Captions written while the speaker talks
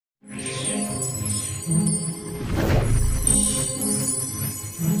Hello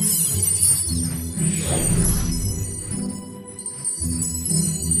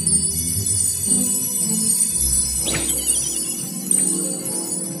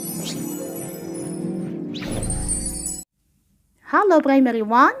primary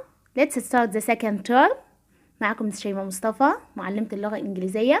 1. Let's start the second term. معكم شيماء مصطفى معلمة اللغة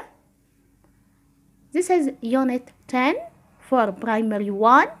الإنجليزية. This is unit 10 for primary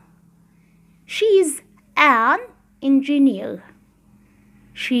 1. She's an engineer.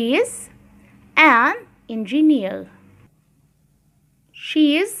 She's an engineer.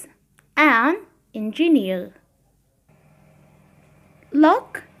 She's an engineer.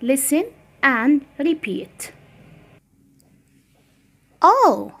 Look, listen and repeat.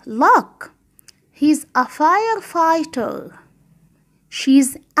 Oh, look, he's a firefighter.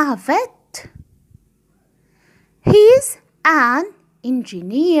 She's a vet. He's an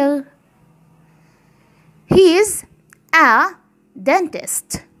engineer. He's a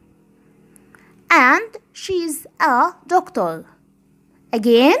dentist. And she's a doctor.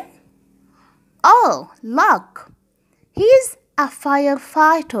 Again. Oh, look, he's a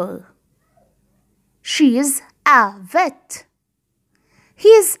firefighter. She's a vet.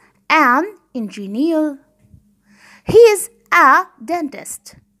 He's an engineer. He's a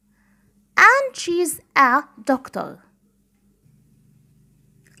dentist. And she's a doctor.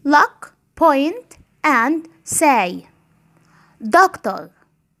 Look, point, and say. Doctor.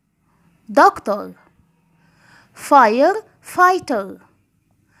 Doctor. Firefighter.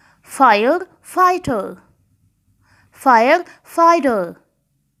 Firefighter. Firefighter.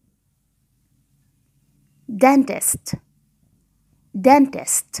 Dentist.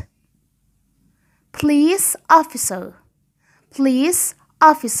 Dentist. Police officer. Police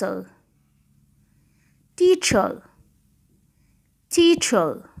officer. Teacher.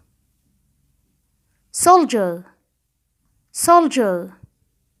 Teacher. Soldier. Soldier.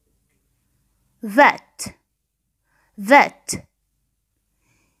 Vet. Vet.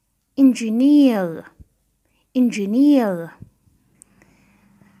 Engineer. Engineer.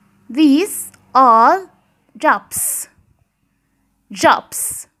 These are jobs.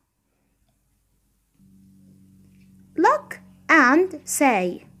 Jobs. Look and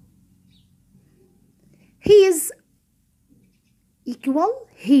say. He is equal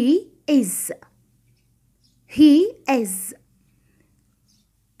he is. He is.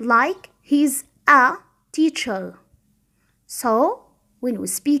 Like he's a teacher. So when we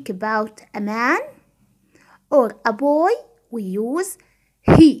speak about a man or a boy, we use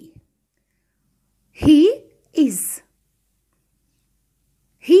he. He is.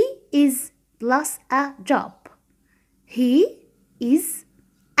 He is plus a job. He is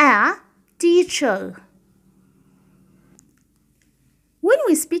a teacher. When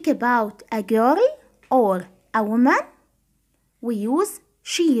we speak about a girl or a woman, we use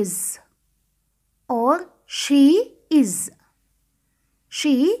she is or she is.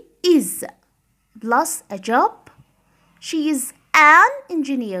 She is plus a job. She is an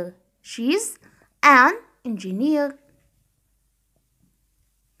engineer. She is an engineer.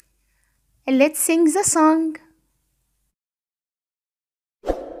 Let's sing the song.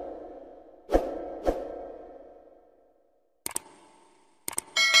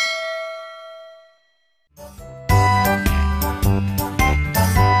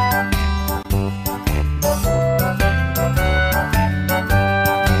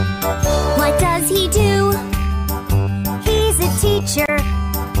 What does he do? He's a teacher.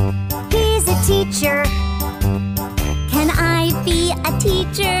 He's a teacher. Can I be a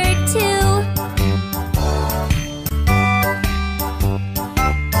teacher too?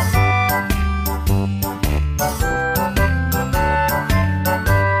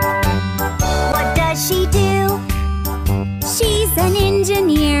 What does she do? She's an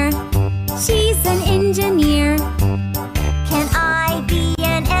engineer. She's an engineer. Can I be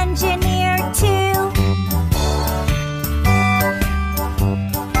an engineer too?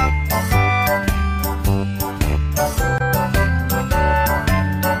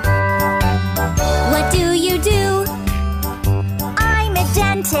 What do you do? I'm a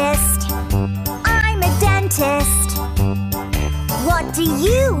dentist. I'm a dentist. What do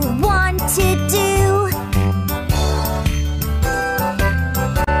you want to do?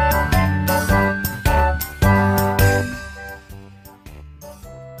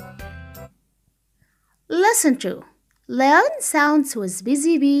 Listen to. Learn sounds with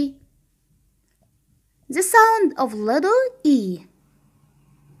busy bee. The sound of letter E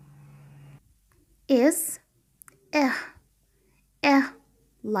is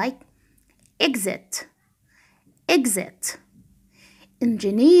like exit. Exit.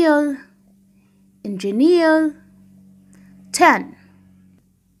 Engineer. engineer. 10.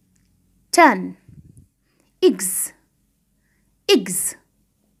 Eggs.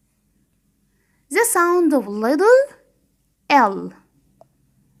 The sound of letter L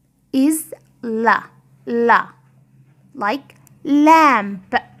is la, like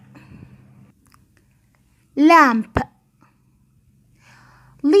lamp.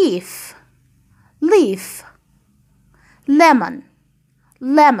 Leaf. Lemon.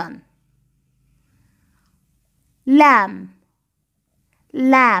 Lamb.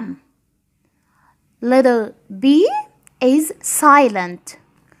 Letter B is silent,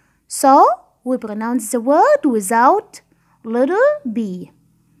 so we pronounce the word without letter B.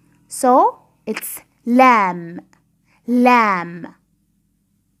 So it's lamb.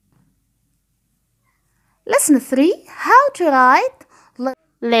 Lesson 3. How to write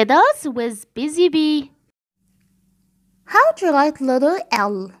letters with busy bee. How to write letter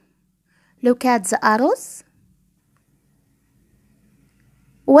L. Look at the arrows.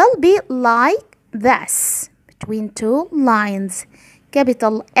 Will be like this, between two lines,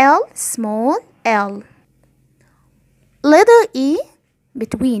 capital L, small l. Letter E,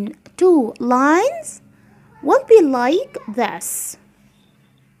 between two lines, will be like this.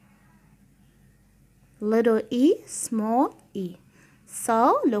 Letter E, small e.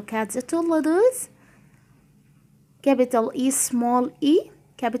 So, look at the two letters. Capital E, small e.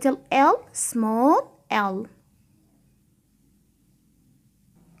 Capital L, small l.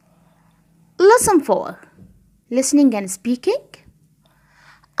 Lesson 4. Listening and speaking.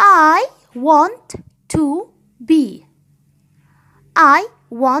 I want to be. I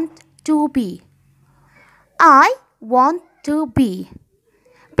want to be. I want to be.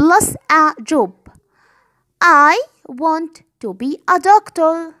 Plus a job. I want to be a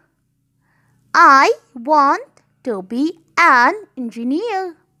doctor. I want to be an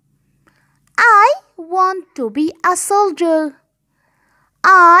engineer. I want to be a soldier.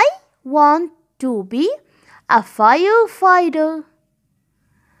 I want to be a firefighter.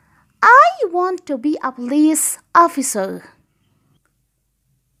 I want to be a police officer.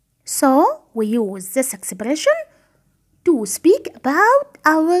 So, we use this expression to speak about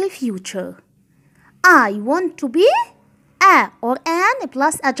our future. I want to be a or an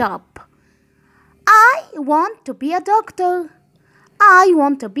plus a job. I want to be a doctor. I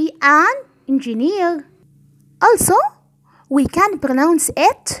want to be an engineer. Also, we can pronounce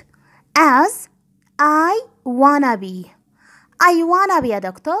it as I wanna be. I wanna be a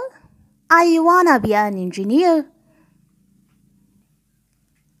doctor. I wanna be an engineer.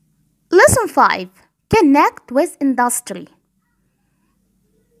 Lesson 5. Connect with industry.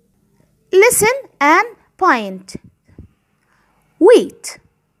 Listen and point. Wheat.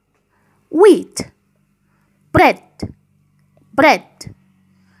 Bread.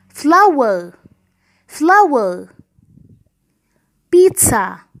 Flour.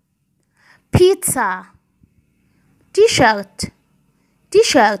 Pizza. T-shirt.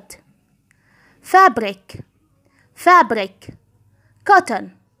 Fabric.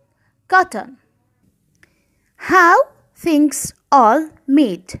 Cotton. How things are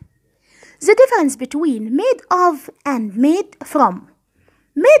made. The difference between made of and made from.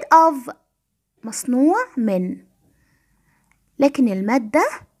 Made of مصنوع من، لكن المادة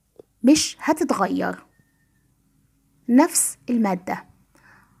مش هتتغير، نفس المادة.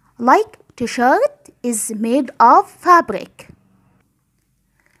 Like t-shirt is made of fabric.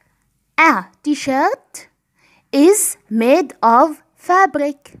 A t-shirt is made of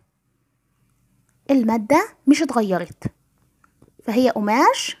fabric. المادة مش اتغيرت، فهي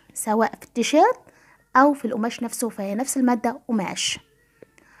قماش، سواء في التيشيرت أو في القماش نفسه، فهي نفس المادة قماش.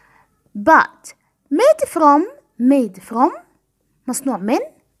 But made from مصنوع من،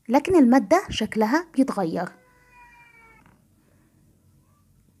 لكن المادة شكلها بيتغير.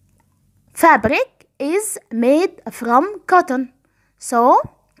 Fabric is made from cotton. So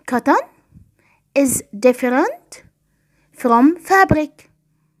cotton is different from fabric.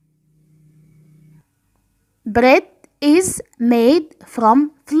 Bread is made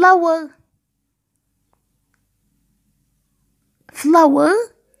from flour. Flour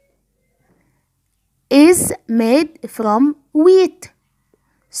is made from wheat.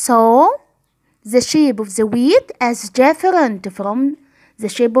 So the shape of the wheat is different from the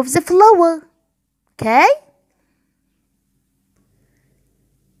shape of the flour. Okay?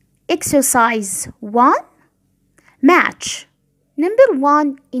 Exercise 1. Match. Number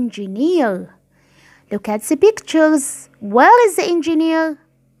 1, engineer. Look at the pictures. Where is the engineer?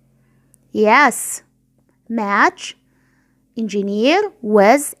 Yes. Match engineer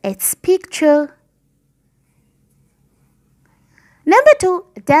with its picture. Number 2,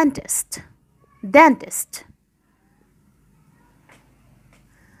 dentist. dentist.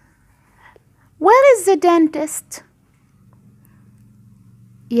 Where is the dentist?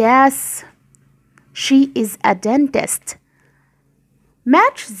 Yes, she is a dentist.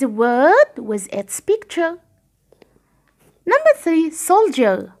 Match the word with its picture. Number 3,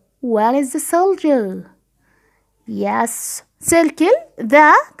 soldier. Where is the soldier? Yes, circle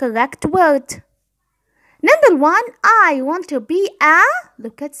the correct word. Number 1, I want to be a,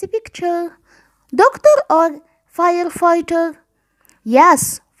 look at the picture, doctor or firefighter.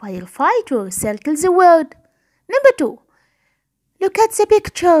 Yes, firefighter, circle the word. Number 2, look at the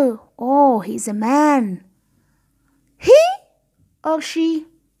picture. Oh, he's a man. He or she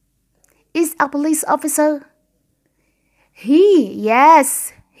is a police officer. He,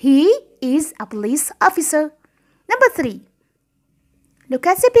 yes, he is a police officer. Number 3, look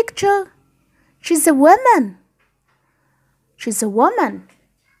at the picture. She's a woman. She's a woman.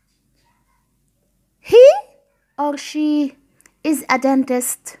 He or she is a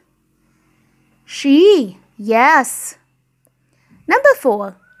dentist. She, yes. Number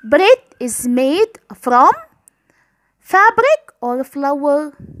 4, bread is made from fabric or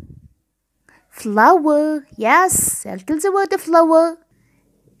flour. Flour, yes, circle the word flour.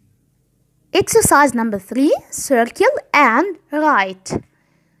 Exercise number 3, circle and write.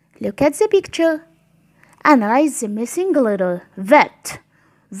 Look at the picture and write the missing letter, vet,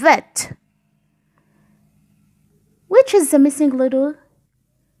 vet. Which is the missing letter?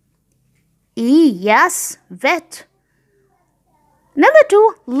 E, yes, vet. Number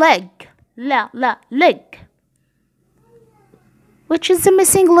 2, leg, leg. Which is the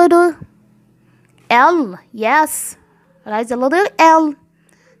missing letter? L, yes, write the letter L.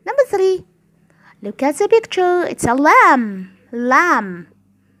 Number 3, look at the picture, it's a lamb, lamb.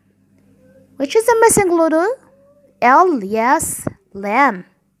 Which is the missing letter? L, yes, lamb.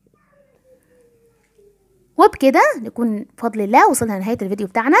 وبكده نكون بفضل الله وصلنا لنهاية الفيديو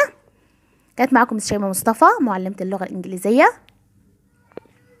بتاعنا. كانت معكم شيماء مصطفى، معلمة اللغة الإنجليزية.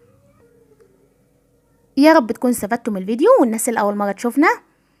 يا رب تكونوا استفدتوا من الفيديو، والناس اللي أول مرة تشوفنا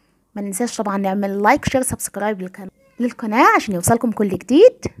ما ننساش طبعا نعمل لايك شير سبسكرايب للقناة عشان يوصلكم كل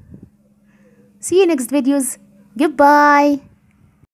جديد. See you next videos. Goodbye.